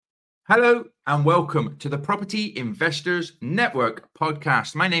Hello and welcome to the Property Investors Network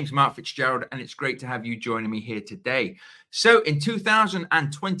podcast. My name's Mark Fitzgerald and it's great to have you joining me here today. So in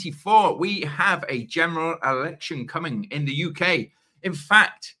 2024, we have a general election coming in the UK. In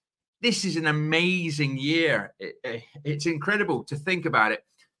fact, this is an amazing year. It's incredible to think about it.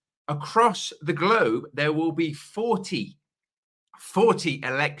 Across the globe, there will be 40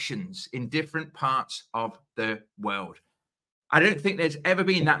 elections in different parts of the world. I don't think there's ever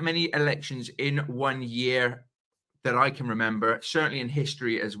been that many elections in 1 year that I can remember, certainly in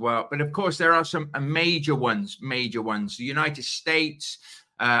history as well. But of course, there are some major ones. The United States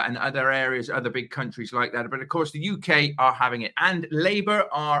and other areas, other big countries like that. But of course, the UK are having it. And Labour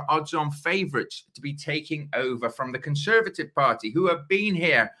are odds-on favourites to be taking over from the Conservative Party, who have been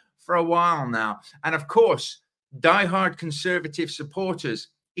here for a while now. And of course, diehard Conservative supporters,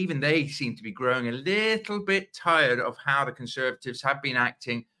 even they seem to be growing a little bit tired of how the Conservatives have been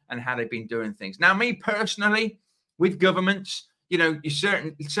acting and how they've been doing things. Now, me personally, with governments, you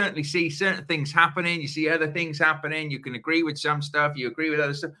certainly see certain things happening. You see other things happening. You can agree with some stuff. You agree with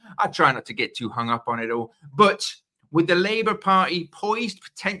other stuff. I try not to get too hung up on it all. But with the Labour Party poised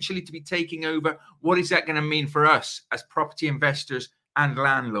potentially to be taking over, what is that going to mean for us as property investors and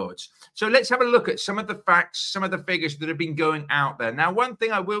landlords? So let's have a look at some of the facts, some of the figures that have been going out there. Now, one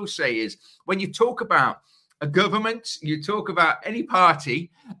thing I will say is when you talk about a government, you talk about any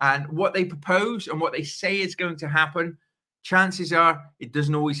party and what they propose and what they say is going to happen, chances are it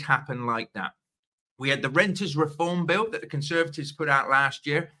doesn't always happen like that. We had the Renters Reform Bill that the Conservatives put out last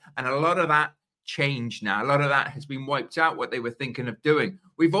year, and a lot of that changed now. A lot of that has been wiped out, what they were thinking of doing.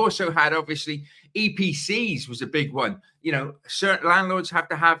 We've also had, obviously, EPCs was a big one. Certain landlords have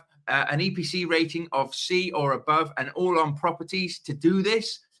to have an EPC rating of C or above and all on properties to do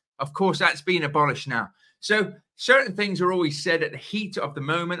this. Of course, that's been abolished now. So certain things are always said at the heat of the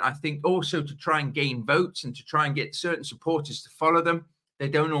moment. I think also to try and gain votes and to try and get certain supporters to follow them. They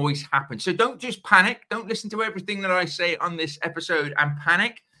don't always happen. So don't just panic. Don't listen to everything that I say on this episode and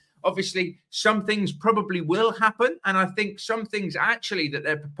panic. Obviously, some things probably will happen. And I think some things actually that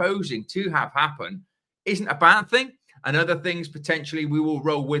they're proposing to have happen isn't a bad thing. And other things, potentially, we will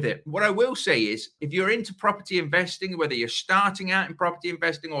roll with it. What I will say is, if you're into property investing, whether you're starting out in property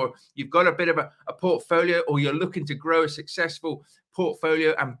investing or you've got a bit of a portfolio or you're looking to grow a successful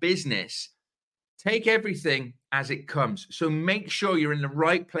portfolio and business, take everything as it comes. So make sure you're in the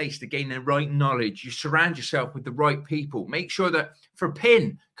right place to gain the right knowledge. You surround yourself with the right people. Make sure that for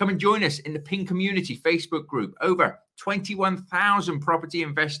PIN, come and join us in the PIN community Facebook group. Over 21,000 property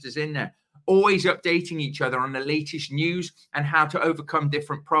investors in there, always updating each other on the latest news and how to overcome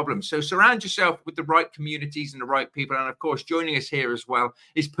different problems. So surround yourself with the right communities and the right people. And of course, joining us here as well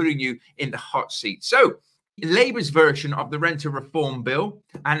is putting you in the hot seat. So Labour's version of the Renter Reform Bill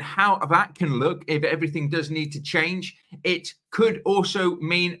and how that can look if everything does need to change. It could also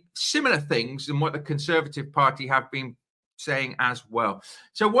mean similar things than what the Conservative Party have been saying as well.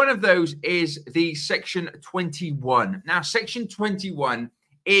 So one of those is the Section 21. Now, Section 21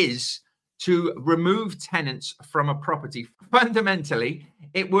 is to remove tenants from a property. Fundamentally,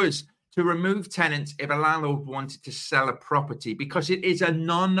 it was to remove tenants if a landlord wanted to sell a property because it is a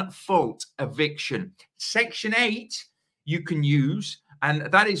non-fault eviction. Section 8 you can use,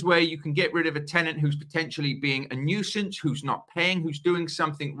 and that is where you can get rid of a tenant who's potentially being a nuisance, who's not paying, who's doing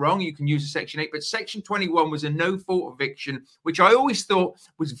something wrong. You can use a Section 8, but Section 21 was a no-fault eviction, which I always thought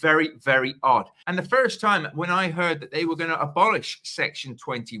was very, very odd. And the first time when I heard that they were going to abolish Section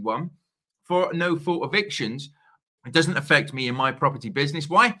 21 for no-fault evictions, it doesn't affect me in my property business.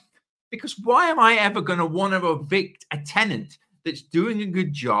 Why? Because why am I ever going to want to evict a tenant that's doing a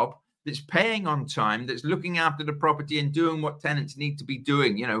good job, that's paying on time, that's looking after the property and doing what tenants need to be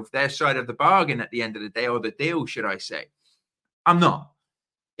doing, their side of the bargain at the end of the day, or the deal, should I say? I'm not.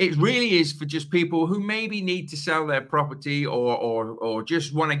 It really is for just people who maybe need to sell their property or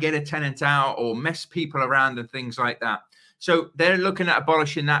just want to get a tenant out or mess people around and things like that. So they're looking at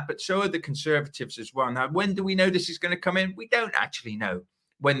abolishing that, but so are the Conservatives as well. Now, when do we know this is going to come in? We don't actually know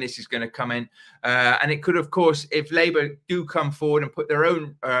when this is going to come in. And it could, of course, if Labour do come forward and put their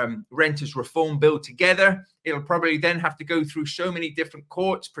own Renters Reform Bill together, it'll probably then have to go through so many different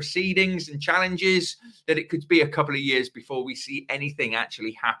courts, proceedings and challenges that it could be a couple of years before we see anything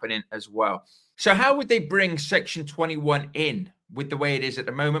actually happening as well. So how would they bring Section 21 in with the way it is at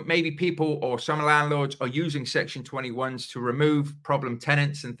the moment? Maybe people or some landlords are using Section 21s to remove problem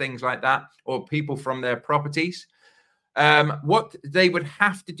tenants and things like that, or people from their properties. What they would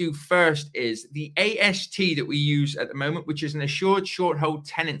have to do first is the AST that we use at the moment, which is an assured short hold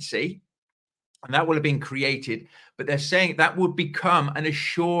tenancy. and that will have been created, but they're saying that would become an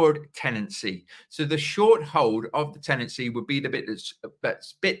assured tenancy. So the short hold of the tenancy would be the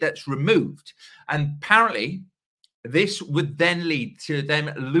bit that's removed. And apparently, this would then lead to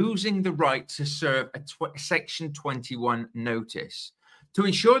them losing the right to serve a Section 21 notice. To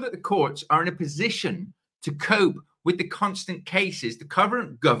ensure that the courts are in a position to cope with the constant cases, the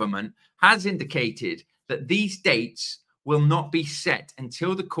current government has indicated that these dates will not be set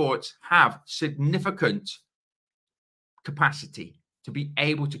until the courts have significant capacity to be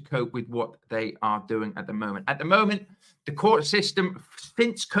able to cope with what they are doing at the moment. At the moment, the court system,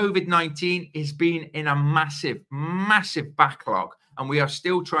 since COVID-19, has been in a massive, massive backlog, and we are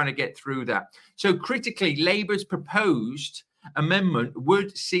still trying to get through that. So critically, Labour's proposed amendment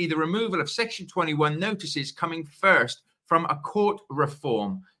would see the removal of Section 21 notices coming first from a court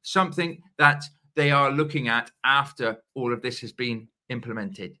reform, something that they are looking at after all of this has been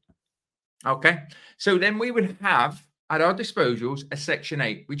implemented. Okay, so then we would have at our disposals a Section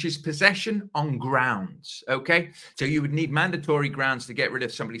 8, which is possession on grounds. Okay, so you would need mandatory grounds to get rid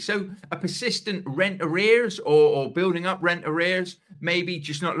of somebody. So a persistent rent arrears or building up rent arrears, maybe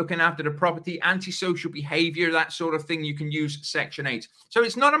just not looking after the property, antisocial behavior, that sort of thing, you can use Section 8. So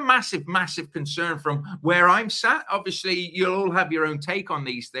it's not a massive, massive concern from where I'm sat. Obviously, you'll all have your own take on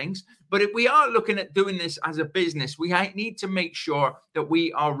these things. But if we are looking at doing this as a business, we need to make sure that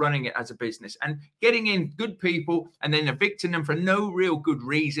we are running it as a business. And getting in good people and then evicting them for no real good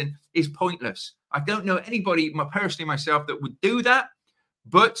reason is pointless. I don't know anybody, personally myself, that would do that,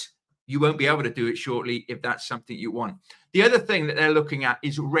 but you won't be able to do it shortly if that's something you want. The other thing that they're looking at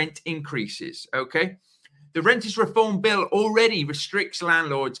is rent increases, okay? The Renters Reform Bill already restricts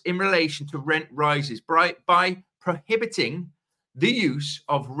landlords in relation to rent rises by prohibiting the use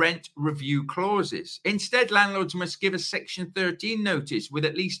of rent review clauses. Instead, landlords must give a Section 13 notice with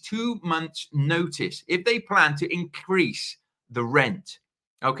at least 2 months' notice if they plan to increase the rent.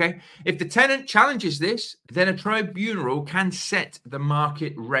 Okay, if the tenant challenges this, then a tribunal can set the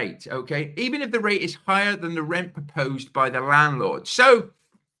market rate. Okay, even if the rate is higher than the rent proposed by the landlord. So,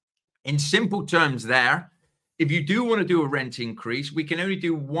 in simple terms, there, if you do want to do a rent increase, we can only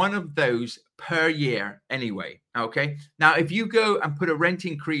do one of those per year anyway. Okay. Now, if you go and put a rent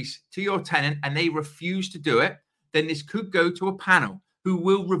increase to your tenant and they refuse to do it, then this could go to a panel who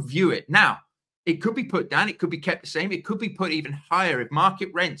will review it. Now, it could be put down. It could be kept the same. It could be put even higher if market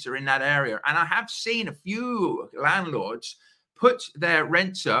rents are in that area. And I have seen a few landlords put their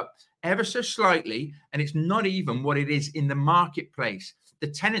rents up ever so slightly, and it's not even what it is in the marketplace. The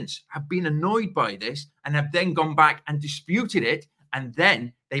tenants have been annoyed by this and have then gone back and disputed it. And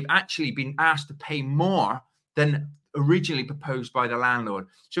then they've actually been asked to pay more than originally proposed by the landlord.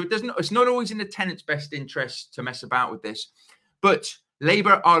 So it's not always in the tenant's best interest to mess about with this. But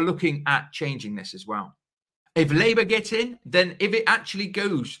Labour are looking at changing this as well. If Labour gets in, then if it actually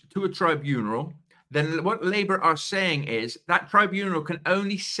goes to a tribunal, then what Labour are saying is that tribunal can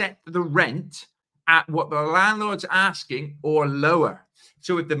only set the rent at what the landlord's asking or lower.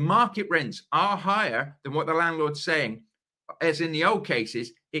 So if the market rents are higher than what the landlord's saying, as in the old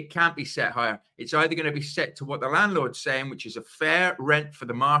cases, it can't be set higher. It's either going to be set to what the landlord's saying, which is a fair rent for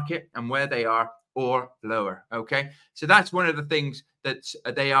the market and where they are, or lower. Okay. So that's one of the things that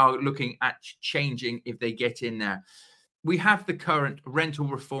they are looking at changing if they get in there. We have the current rental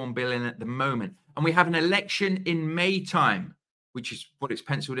reform bill in at the moment, and we have an election in May time, which is what it's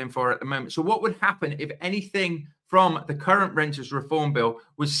penciled in for at the moment. So what would happen if anything from the current renters reform bill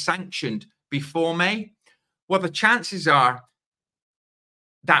was sanctioned before May? Well, the chances are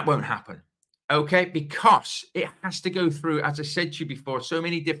that won't happen, okay? Because it has to go through, as I said to you before, so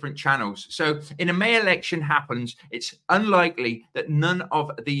many different channels. So in a May election happens, it's unlikely that none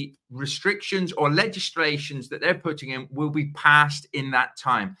of the restrictions or legislations that they're putting in will be passed in that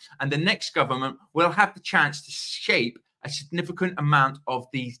time. And the next government will have the chance to shape a significant amount of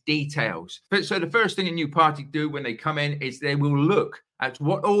these details. So the first thing a new party do when they come in is they will look at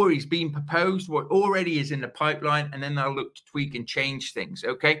what already is being proposed, what already is in the pipeline, and then they'll look to tweak and change things,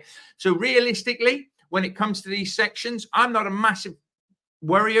 okay? So realistically, when it comes to these sections, I'm not a massive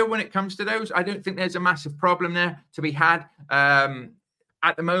worrier when it comes to those. I don't think there's a massive problem there to be had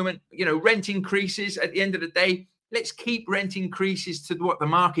at the moment. You know, rent increases, at the end of the day, let's keep rent increases to what the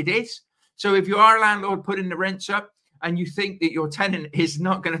market is. So if you are a landlord putting the rents up and you think that your tenant is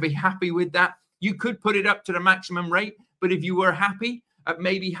not going to be happy with that, you could put it up to the maximum rate. But if you were happy at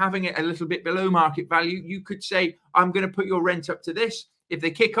maybe having it a little bit below market value, you could say, I'm going to put your rent up to this. If they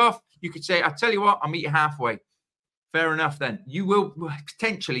kick off, you could say, I tell you what, I'll meet you halfway. Fair enough then. You will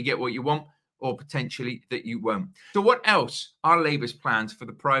potentially get what you want. or potentially that you won't. So what else are Labour's plans for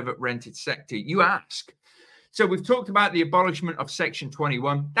the private rented sector, you ask? So we've talked about the abolishment of Section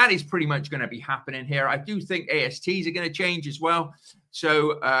 21. That is pretty much going to be happening here. I do think ASTs are going to change as well.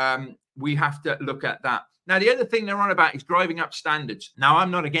 So we have to look at that. Now, the other thing they're on about is driving up standards. Now,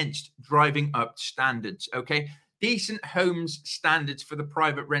 I'm not against driving up standards, okay? Decent homes standards for the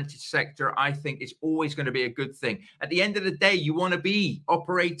private rented sector, I think, is always going to be a good thing. At the end of the day, you want to be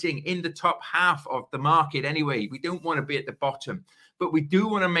operating in the top half of the market anyway. We don't want to be at the bottom, but we do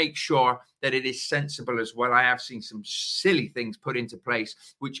want to make sure that it is sensible as well. I have seen some silly things put into place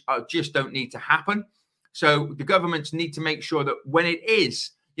which just don't need to happen. So the governments need to make sure that when it is,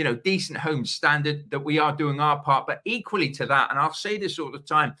 decent home standard, that we are doing our part. But equally to that, and I'll say this all the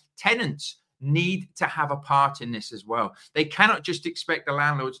time, tenants need to have a part in this as well. They cannot just expect the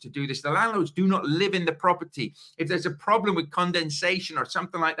landlords to do this. The landlords do not live in the property. If there's a problem with condensation or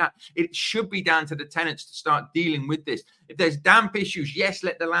something like that, it should be down to the tenants to start dealing with this. If there's damp issues, yes,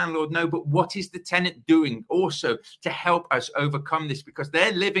 let the landlord know, but what is the tenant doing also to help us overcome this? Because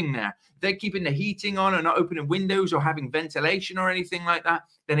they're living there. If they're keeping the heating on and not opening windows or having ventilation or anything like that,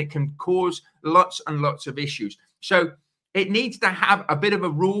 then it can cause lots and lots of issues. So it needs to have a bit of a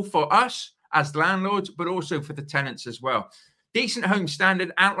rule for us as landlords, but also for the tenants as well. Decent Home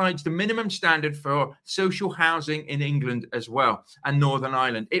Standard outlines the minimum standard for social housing in England as well, and Northern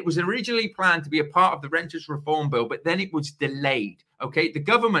Ireland. It was originally planned to be a part of the Renters Reform Bill, but then it was delayed. Okay, the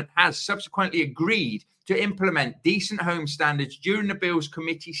government has subsequently agreed to implement decent home standards during the bill's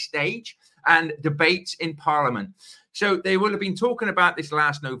committee stage and debates in Parliament. So they will have been talking about this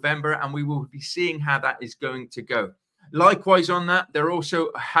last November, and we will be seeing how that is going to go. Likewise on that, they're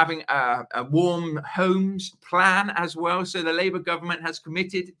also having a warm homes plan as well. So the Labour government has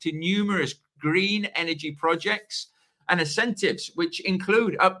committed to numerous green energy projects and incentives, which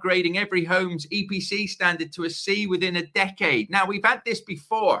include upgrading every home's EPC standard to a C within a decade. Now, we've had this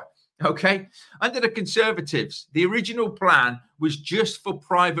before. Okay, under the Conservatives, the original plan was just for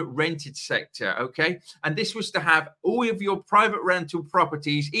private rented sector. Okay, and this was to have all of your private rental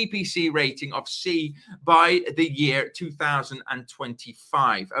properties EPC rating of C by the year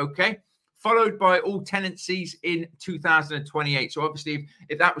 2025. Okay, followed by all tenancies in 2028. So obviously,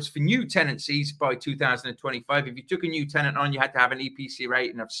 if that was for new tenancies by 2025, if you took a new tenant on, you had to have an EPC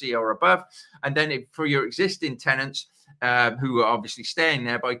rating of C or above, and then for your existing tenants, who are obviously staying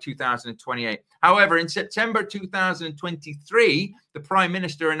there by 2028. However, in September 2023, the Prime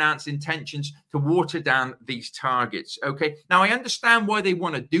Minister announced intentions to water down these targets. Okay, now I understand why they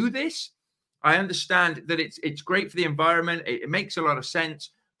want to do this. I understand that it's great for the environment. It makes a lot of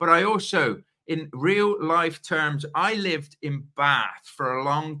sense. But I also, in real life terms, I lived in Bath for a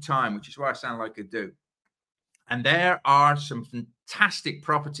long time, which is why I sound like I do. And there are some fantastic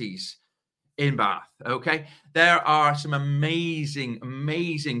properties in Bath, okay? There are some amazing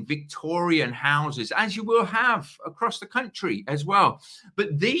Victorian houses, as you will have across the country as well.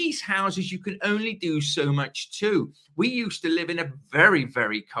 But these houses, you can only do so much to. We used to live in a very,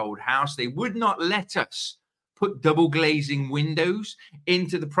 very cold house. They would not let us put double glazing windows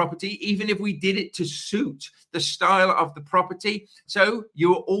into the property, even if we did it to suit the style of the property. So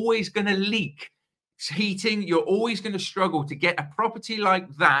you're always going to leak heating. You're always going to struggle to get a property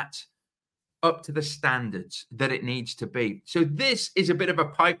like that up to the standards that it needs to be. So this is a bit of a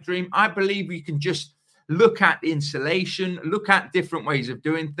pipe dream. I believe you can just look at insulation, look at different ways of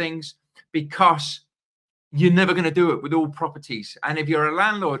doing things, because you're never going to do it with all properties. And if you're a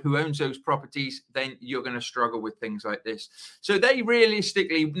landlord who owns those properties, then you're going to struggle with things like this. So they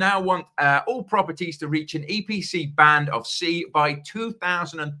realistically now want all properties to reach an EPC band of C by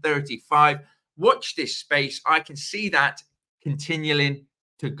 2035. Watch this space. I can see that continuing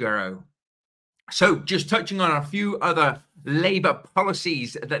to grow. So just touching on a few other Labour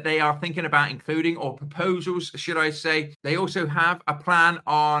policies that they are thinking about including, or proposals, should I say. They also have a plan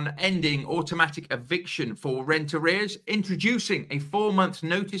on ending automatic eviction for rent arrears, introducing a 4-month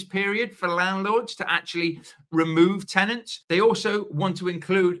notice period for landlords to actually remove tenants. They also want to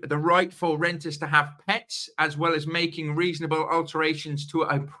include the right for renters to have pets, as well as making reasonable alterations to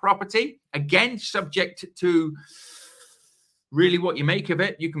a property. Again, subject to really what you make of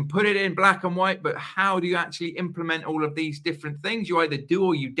it. You can put it in black and white, but how do you actually implement all of these different things? You either do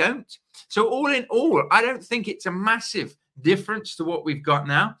or you don't. So all in all, I don't think it's a massive difference to what we've got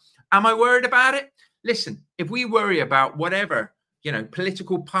now. Am I worried about it? Listen, if we worry about whatever,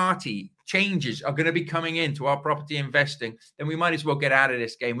 political party changes are going to be coming into our property investing, then we might as well get out of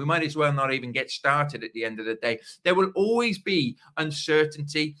this game. We might as well not even get started at the end of the day. There will always be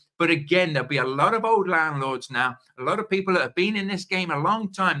uncertainty. But again, there'll be a lot of old landlords now, a lot of people that have been in this game a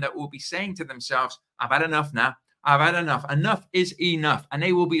long time that will be saying to themselves, I've had enough now. I've had enough. Enough is enough. And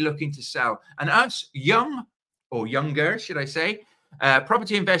they will be looking to sell. And us young or younger, should I say,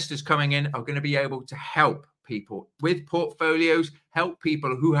 property investors coming in are going to be able to help people with portfolios, help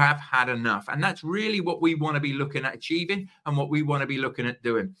people who have had enough. And that's really what we want to be looking at achieving and what we want to be looking at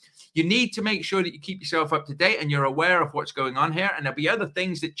doing. You need to make sure that you keep yourself up to date and you're aware of what's going on here. And there'll be other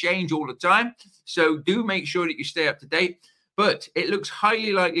things that change all the time. So do make sure that you stay up to date. But it looks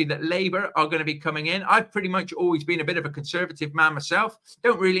highly likely that Labour are going to be coming in. I've pretty much always been a bit of a conservative man myself.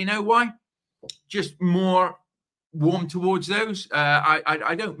 Don't really know why. Just more warm towards those.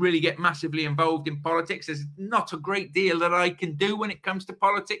 I don't really get massively involved in politics. There's not a great deal that I can do when it comes to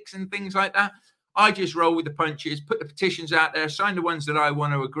politics and things like that. I just roll with the punches, put the petitions out there, sign the ones that I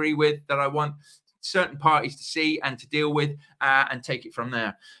want to agree with, that I want certain parties to see and to deal with, and take it from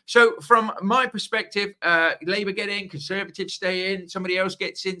there. So from my perspective, Labour get in, Conservatives stay in, somebody else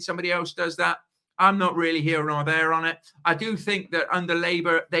gets in, somebody else does that. I'm not really here nor there on it. I do think that under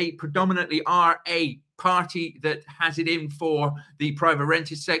Labour, they predominantly are a party that has it in for the private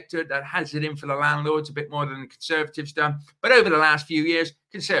rented sector, that has it in for the landlords a bit more than the Conservatives done. But over the last few years,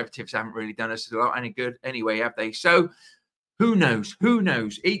 Conservatives haven't really done us a lot any good anyway, have they? So who knows? Who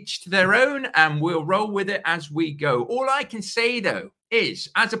knows? Each to their own, and we'll roll with it as we go. All I can say, though, is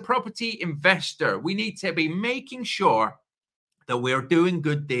as a property investor, we need to be making sure that we're doing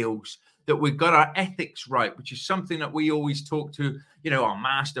good deals, that we've got our ethics right, which is something that we always talk to, our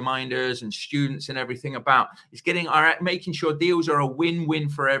masterminders and students and everything about. It's making sure deals are a win-win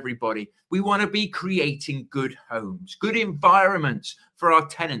for everybody. We want to be creating good homes, good environments for our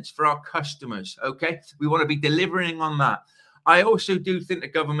tenants, for our customers. Okay, we want to be delivering on that. I also do think the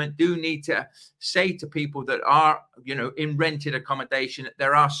government do need to say to people that are, in rented accommodation, that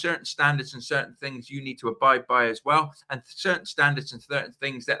there are certain standards and certain things you need to abide by as well, and certain standards and certain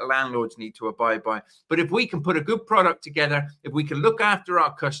things that landlords need to abide by. But if we can put a good product together, if we can look after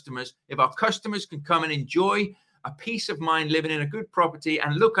our customers, if our customers can come and enjoy a peace of mind living in a good property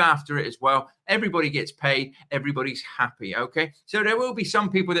and look after it as well, everybody gets paid, everybody's happy. Okay, so there will be some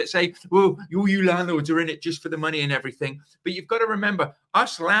people that say, well, you landlords are in it just for the money and everything, but you've got to remember,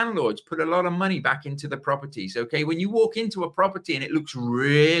 us landlords put a lot of money back into the properties. Okay, when you walk into a property and it looks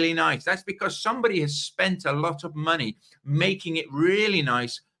really nice, that's because somebody has spent a lot of money making it really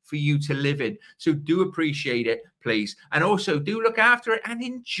nice for you to live in. So do appreciate it, please. And also do look after it and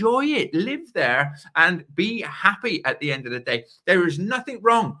enjoy it. Live there and be happy at the end of the day. There is nothing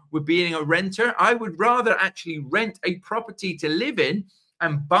wrong with being a renter. I would rather actually rent a property to live in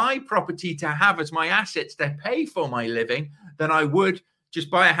and buy property to have as my assets to pay for my living than I would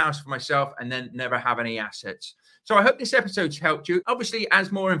just buy a house for myself and then never have any assets. So I hope this episode's helped you. Obviously,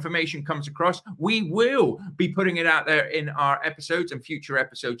 as more information comes across, we will be putting it out there in our episodes and future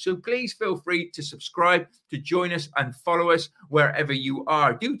episodes. So please feel free to subscribe, to join us and follow us wherever you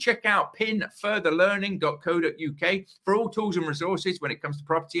are. Do check out pinfurtherlearning.co.uk for all tools and resources when it comes to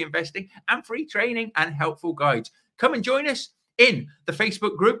property investing and free training and helpful guides. Come and join us in the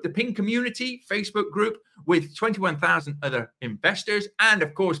Facebook group, the PIN Community Facebook group, with 21,000 other investors. And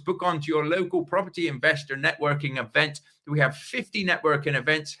of course, book onto your local property investor networking event. We have 50 networking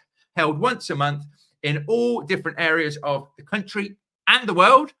events held once a month in all different areas of the country and the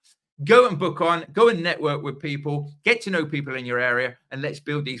world. Go and book on, go and network with people, get to know people in your area, and let's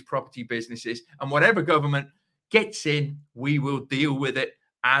build these property businesses. And whatever government gets in, we will deal with it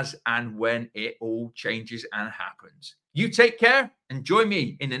as and when it all changes and happens. You take care and join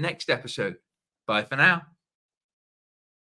me in the next episode. Bye for now.